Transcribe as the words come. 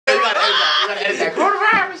gotta edit that.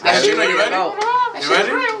 Coronavirus. That's true. You ready? You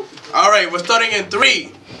ready? All right, we're starting in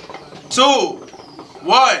 3, 2,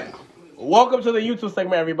 1. Welcome to the YouTube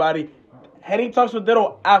segment, everybody. Henny Talks with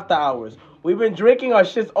Diddle After Hours. We've been drinking our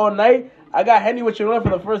shits all night. I got Henny with you for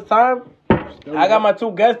the first time. I got my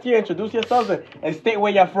 2 guests here. Introduce yourselves and state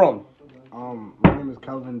where you're from. My name is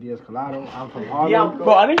Kelvin Diaz-Colado. I'm from Harlem. Yeah,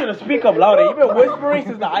 bro, I need you to speak up louder. You've been whispering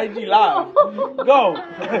since the IG live. Go.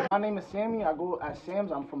 My name is Sammy. I go at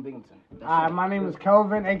Sam's. I'm from Binghamton. My name is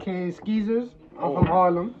Kelvin, a.k.a. Skeezers. I'm from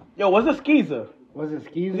Harlem. Yo, what's a skeezer? What's a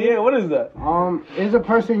skeezer? Yeah, what is that? Is a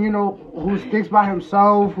person, who sticks by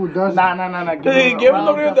himself, who does... Nah. Give him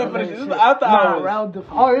the real definition. This is after hours. There's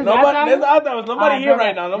after hours. Nobody here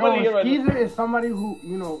right now. Nobody here right now. Skeezer is somebody who,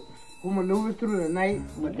 who maneuvers through the night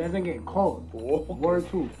but doesn't get caught. Okay. Word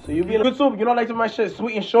 2. So you be in YouTube, you don't like to my shit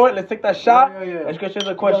sweet and short. Let's take that shot. Yeah. Let's get to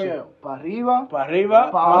the question. Pa arriba. Pa arriba.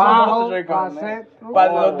 Pa abajo. Pa centro. Pa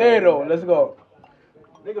delantero. Let's go.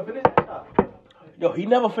 Nigga, finish the shot. Yo, he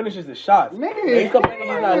never finishes the shots. Nigga, he's not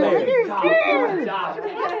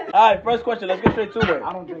there. Alright, first question. Let's get straight to it.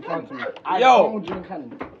 I don't drink honey. Yo. I don't drink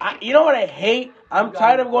honey. You know what I hate? I'm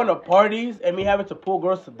tired of going to parties and me having to pull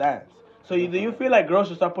girls to dance. So do you feel like girls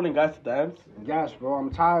should start pulling guys to dance? Yes, bro.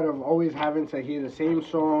 I'm tired of always having to hear the same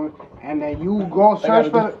song and then you go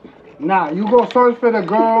search for... you go search for the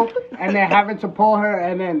girl and then having to pull her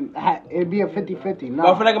and then it'd be a 50-50.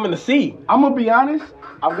 Nah. I feel like I'm in the sea. I'm gonna be honest.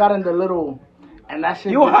 I've gotten the little... And that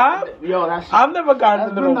shit. You have? Yo, that shit. I've never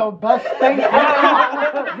gotten That's been the best thing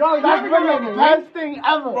ever. Yo, that's been the best thing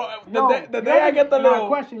ever. Bro, the day I get the little...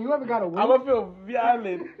 question, you ever got a win? I'm gonna feel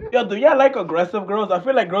violent. Yo, do y'all like aggressive girls? I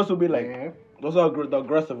feel like girls will be like, those are the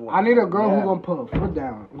aggressive ones. I need a girl who gonna put her foot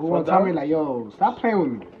down. Who gonna tell me like, yo, stop playing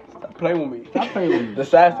with me. Stop playing with me. Stop playing with me. The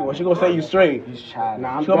sassy one. She gonna say you straight. He's shy.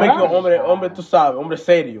 Nah, she gonna make you hombre tu sabe, hombre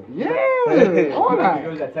serio. Yeah, all that.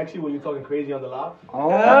 Girls that text you when you're talking crazy on the live?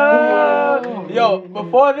 Yo,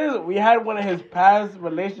 before this, we had one of his past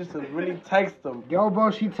relationships really text him. Yo,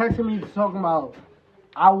 bro, she texted me talking about,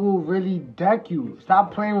 I will really deck you.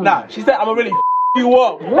 Stop playing with me. Nah, she said, I'm gonna really you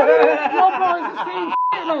up. What? Yo, bro, it's the same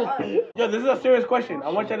shit. Yo, this is a serious question. I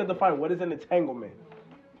want you to define what is an entanglement.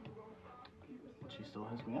 She still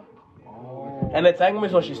hits me up. An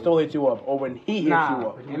entanglement is when she still hits you up, or when he hits you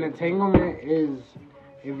up. An entanglement is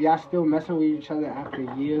if y'all still messing with each other after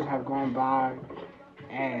years have gone by.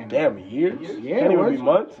 And damn, years? Yeah, can't even be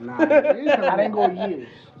months. Nah, I didn't go years.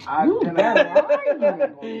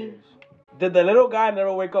 Did the little guy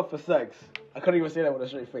never wake up for sex? I couldn't even say that with a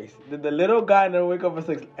straight face. Did the little guy never wake up for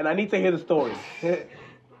sex? And I need to hear the story.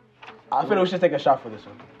 I feel we should take a shot for this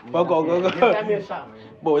one. But go. Give me a shot, man.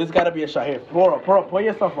 Boy, this gotta be a shot here. Pour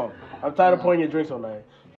your stuff up. I'm tired of pouring your drinks all night.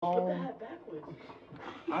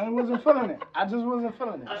 I wasn't feeling it. I just wasn't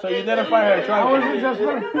feeling it. So you didn't find her attractive? I wasn't just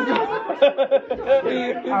feeling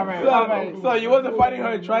it. All right. So you wasn't finding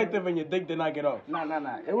her attractive and your dick did not get off? Nah.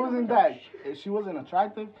 It wasn't that. She wasn't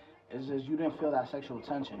attractive. It's just you didn't feel that sexual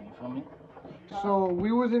tension. You feel me? So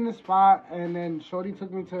we was in the spot and then Shorty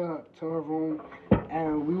took me to her room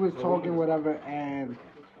and we was talking whatever and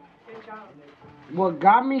what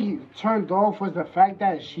got me turned off was the fact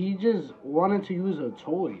that she just wanted to use a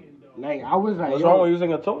toy. Like I was like, what's wrong with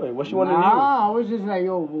using a toy? What she wanted to use? I was just like,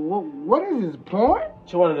 yo, what is this, porn?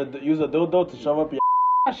 She wanted to use a dildo to shove up your.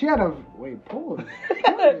 She had a pause.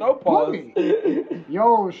 No pause.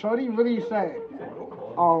 Yo, Shorty really said,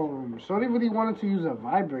 Shorty really wanted to use a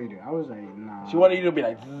vibrator. I was like, nah. She wanted you to be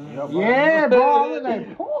like, yeah, bro. I was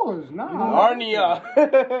like, pause, nah. Arnia.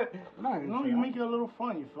 No, you make it a little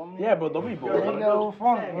fun. You feel me? Yeah, but don't be bored. Make it a little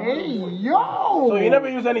fun. Hey, yo. So you never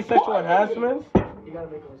use any sexual enhancements?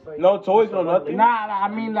 No toys, no nothing? Nah, I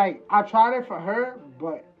mean, like, I tried it for her,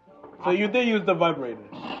 but... So you did use the vibrator?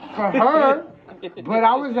 For her, but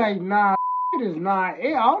I was like, nah, it is not.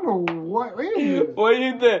 I don't know what is it. What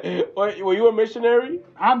you did? Were you a missionary?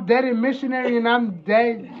 I'm dead in missionary and I'm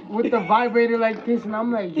dead with the vibrator like this and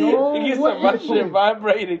I'm like, yo, you get what some Russian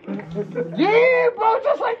vibrating. Yeah, bro,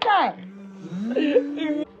 just like that.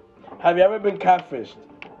 Have you ever been catfished?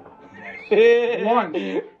 Once.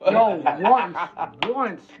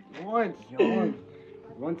 Yo,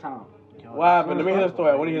 one time. What happened? Let me hear the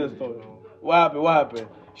story. I want to hear the story. What happened?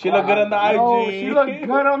 She looked good on the IG. No, she looked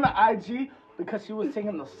good on the IG because she was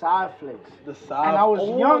taking the side flicks. The side. And I was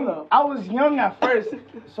young. I was young at first.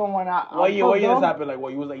 So when what year this happened? Like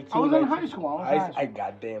what? You was 18? I was in high school. I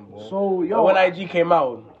goddamn, bro. So yo, when IG came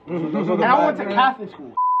out, and I went to Catholic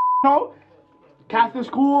school. No, Catholic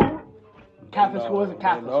school. Catholic school isn't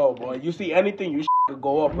Catholic. No, boy. You see anything, you could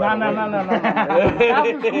go up. No.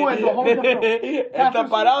 Catholic school is a whole different. Está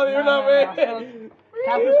parado, you know what I mean?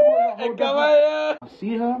 Catholic school is a whole Caballero. I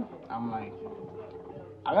see her, I'm like,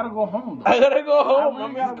 I gotta go home. Though. I gotta go home. I really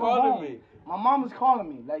Mommy's gotta go calling home. me. My mom is calling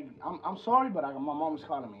me. Like, I'm sorry, but my mom is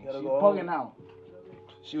calling me. Gotta She's go bugging home. out.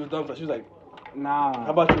 She was dumb. She was like, Nah.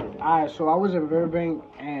 how about you? Alright, so I was in Riverbank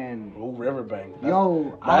and Oh, Riverbank.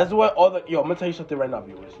 That's what all the... Yo, I'm gonna tell you something right now,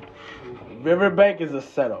 viewers. Riverbank is a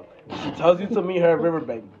setup. She tells you to meet her at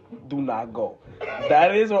Riverbank. Do not go.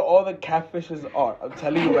 That is where all the catfishes are. I'm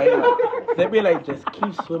telling you right now. They be like, just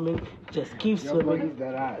keep swimming. Just keep swimming.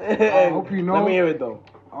 I hope you know. Let me hear it, though.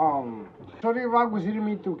 Shorty Rock was hitting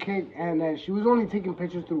me through Kick, and then she was only taking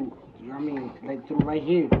pictures through, like through right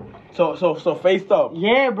here. So faced up.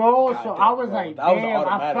 Yeah, bro. God so damn, I was bro. like, That was damn, I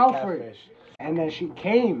automatic fell for it. catfish. And then she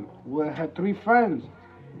came with her 3 friends,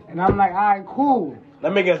 and I'm like, alright, cool.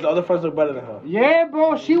 Let me guess, the other friends look better than her. Yeah,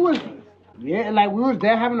 bro. She was, like we was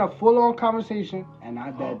there having a full-on conversation, and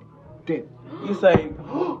I did. You say,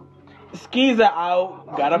 skis are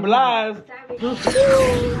out, got a blast. Yo,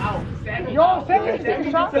 send me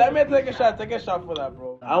a shot. Let me take a shot for that,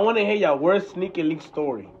 bro. I want to hear your worst sneaky link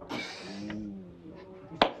story.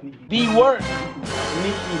 The worst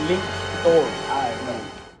sneaky link story. Alright, man.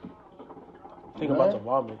 Think about to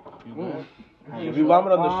vomit. If you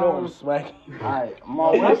vomit on the show, I'm smacking you. Alright, my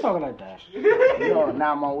Why you worst, talking like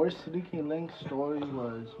that? my worst sneaky link story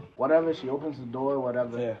was whatever. She opens the door,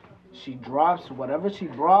 whatever. Yeah. She drops whatever she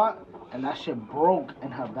brought, and that shit broke in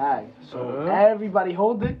her bag. So everybody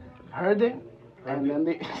heard it, and then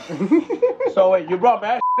they. So wait, you brought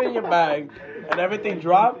mad shit in your bag, and everything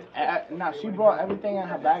dropped? Nah, she brought everything in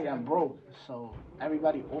her bag and broke. So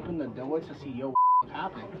everybody opened the door to see, yo, what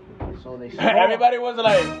happened. So they saw. Everybody was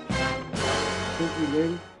like, Sneaky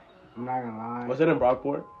link. I'm not gonna lie. was it in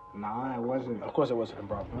Brockport? Nah, it wasn't. Of course it wasn't in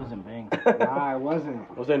Brockport. It wasn't bang. Nah, it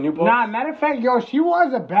wasn't. Was it in Newport? Nah, matter of fact, yo, she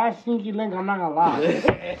was a bad sneaky link. I'm not gonna lie.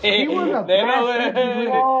 She was a They know bad sneaky link.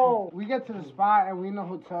 it. Yo, we get to the spot and we in the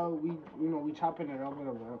hotel. We chopping it up,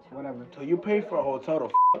 whatever. So you paid for a hotel to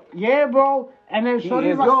Yeah, bro. And then shorty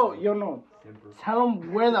is- was Yo, no. Tell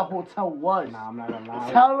them where the hotel was. Nah, I'm not gonna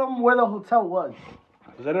lie. Tell them where the hotel was.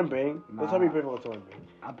 Was that in Bing? Let's tell me you paid for a hotel in Bing.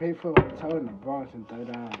 I paid for a hotel in the Bronx in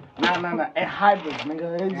Third Eye. Nah. It hybrids,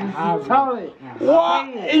 nigga. It just Hybrids. tell it.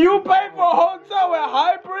 What? You paid for a hotel at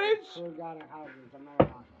Highbridge? Still got it hybrids. I'm not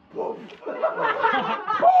gonna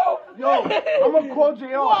Yo, I'm gonna call JR.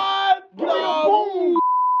 What? Give me a boom.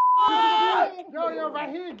 lie. Yo, right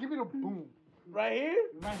here, give me the boom. Right here?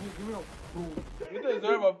 Right here, give me the boom.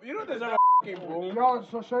 You don't deserve a fucking boom. Yo,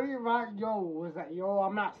 so Shorty Rock, was like, yo,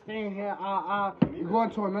 I'm not staying here. We're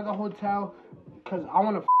going to another hotel, cause I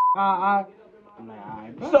wanna. I'm like,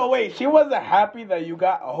 alright. So wait, she wasn't happy that you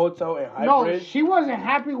got a hotel in No, Highbridge? she wasn't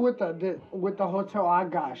happy with the hotel I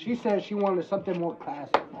got. She said she wanted something more classy.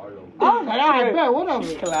 I was like, alright, bet,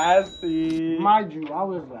 whatever. Classy. Mind you, I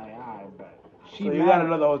was like, alright, bet. She So you mad. got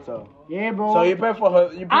another hotel. Yeah, bro. So you paid for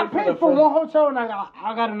her. You paid I the paid for first- one hotel and I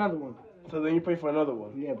got another one. So then you paid for another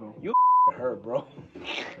one. Yeah, bro. You her, bro.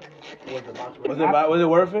 Was it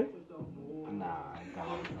worth it? Nah,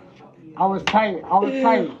 I was tight.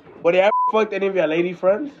 But you ever fucked any of your lady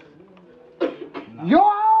friends? Yo,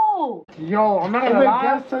 I'm not If gonna it lie.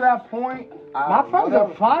 gets to that point, My friends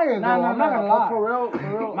are fire, though. I'm not gonna lie. For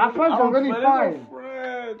real. My friends are really fire.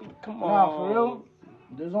 Friend. Come on. Nah, for real.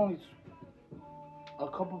 There's only a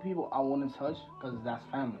couple people I wouldn't touch because that's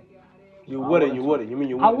family. You wouldn't. You mean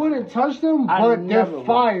you wouldn't? I wouldn't touch them, I but they're never would.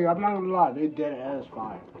 fire. I'm not gonna lie. They're dead ass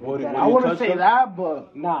fire. Would I you wouldn't touch say them? that,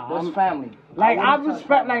 but Nah, that's I'm- family. Like I wouldn't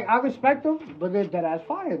touch respect them, but they're dead ass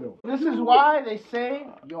fire though. This is why they say,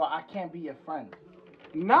 yo, I can't be your friend.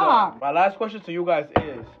 Nah. My last question to you guys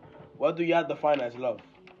is, what do y'all define as love?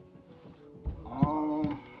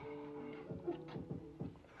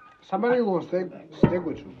 Somebody who gonna stick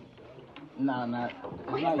with you. Nah, it's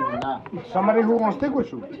not even that. Somebody who gonna stick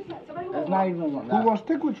with you. It's not even Who that. gonna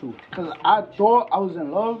stick with you? Because I thought I was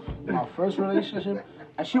in love in my first relationship,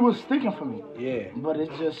 and she was sticking for me. Yeah. But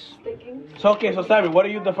it's just. So Sammy, what do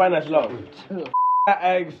you define as love? I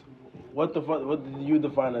asked, what do you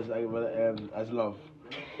define as love?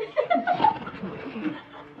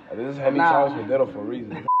 This is Henny Charles Medero for a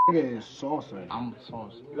reason. Nigga is saucy. I'm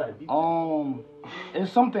saucy.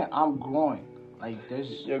 It's something I'm growing. Like there's.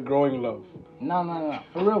 You're growing love. No.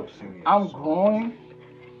 For real, I'm growing.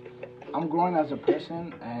 I'm growing as a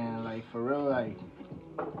person, and like for real, like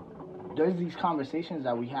there's these conversations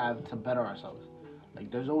that we have to better ourselves.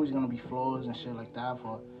 Like there's always gonna be flaws and shit like that.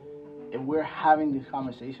 But if we're having these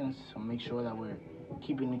conversations to make sure that we're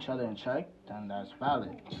keeping each other in check, then that's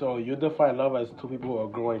valid. So you define love as two people who are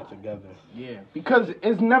growing together. Yeah, because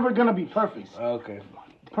it's never gonna be perfect. Okay.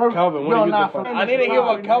 Calvin, what do you define? I need to hear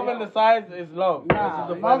what Calvin decides is love. Nah,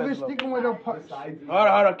 love is sticking with a partner. Hold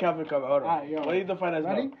on, Calvin, hold on. Alright, yo. What do you define as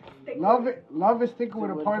Ready? love? Love is sticking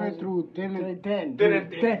with a partner through thin and thin.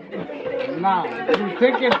 Nah, through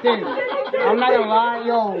thick and thin. I'm not gonna lie,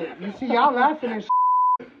 yo. You see, y'all laughing and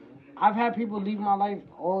I've had people leave my life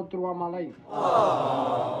all throughout my life.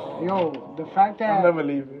 Yo, the fact that I'm never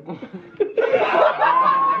leaving.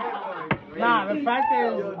 Nah, the fact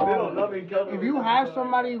is, if you have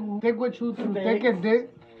somebody who stick with you through thick and thin,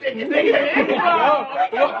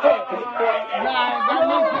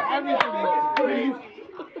 nah, that means everything.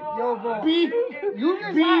 Yo, bro,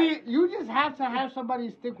 you just have to have somebody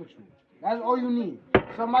stick with you. That's all you need.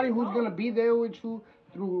 Somebody who's gonna be there with you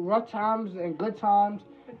through rough times and good times.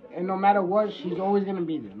 And no matter what, she's always gonna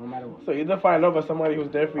be there, no matter what. So you define love as somebody who's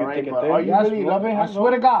there for you, thick and thin? Are you really loving her? I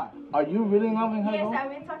swear to God. Are you really loving her? Yes, I've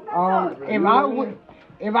been talking about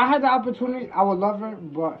If I had the opportunity, I would love her.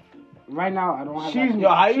 But right now, I don't have.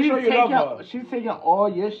 How you sure you love her? She's taking all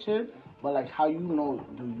your shit, but like, how you know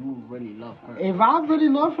do you really love her? If I really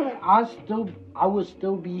love her, I would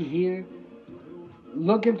still be here.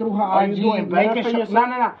 Looking through her Are IG, you doing better making for sure,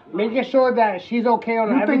 yourself? making sure that she's okay on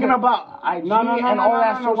You everything. thinking about IG and all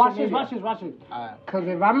that social Watch media? this. Because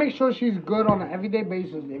if I make sure she's good on an everyday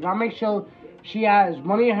basis, if I make sure she has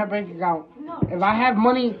money in her bank account, if I have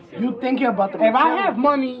money, You thinking about the if I material have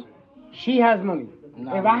money, she has money.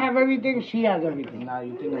 Nah, If I have everything, she has everything. Nah,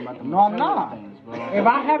 you thinking about the No, I'm material not. things, bro. If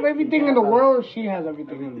I have everything in the world, she has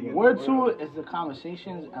everything in the world. Word two is the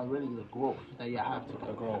conversations and really the growth that you have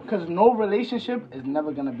to grow. Because no relationship is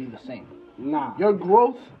never gonna be the same. Nah, Your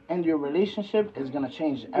growth and your relationship is gonna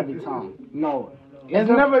change every time. no. It's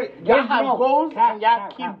never y'all have no- goals Cap, and y'all cap,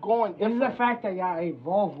 keep cap. going. It's the different. fact that y'all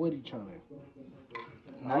evolve with each other.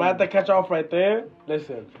 I'm gonna have to catch off right there.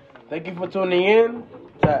 Listen, thank you for tuning in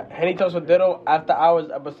to Henny Talks with Ditto After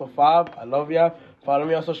Hours Episode 5. I love y'all. Follow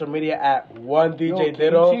me on social media at Yo, OneDJ can you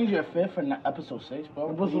Ditto. change your fit for episode 6,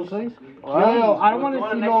 bro? Episode 6? Yo, I don't want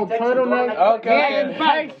to see no turtleneck. Okay. Yeah, in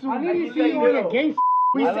fact, I need to see you on the gay.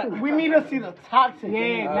 We need to see the toxic.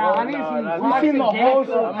 Yeah, nah, I need to see you. We seen the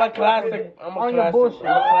whole. I'm a classic. I'm a On your classic. bullshit.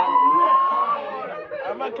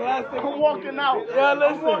 I'm a classic. I'm walking out. Yo,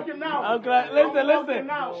 listen. I'm walking out. I'm glad. Listen.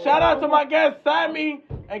 Shout out to my guests, Sammy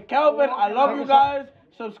and Kelvin. I love you guys.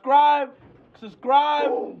 Subscribe,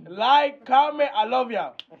 like, comment. I love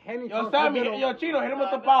y'all. Yo, Sammy, yo, Chino, hit him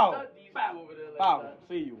with the pow. Pow.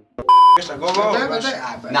 See you.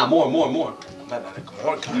 Nah, more. Not more. Come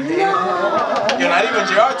on, Yo, not even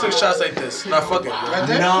JR took shots like this. Nah, fuck it,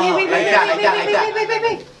 bro. No,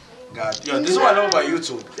 Wait. God, yo, this is what I love about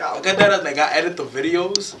YouTube. I got that as like I edit the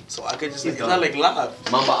videos, so I can just like, it's not like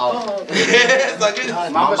live. Mamba out. It's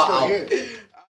like Mama's still out. here.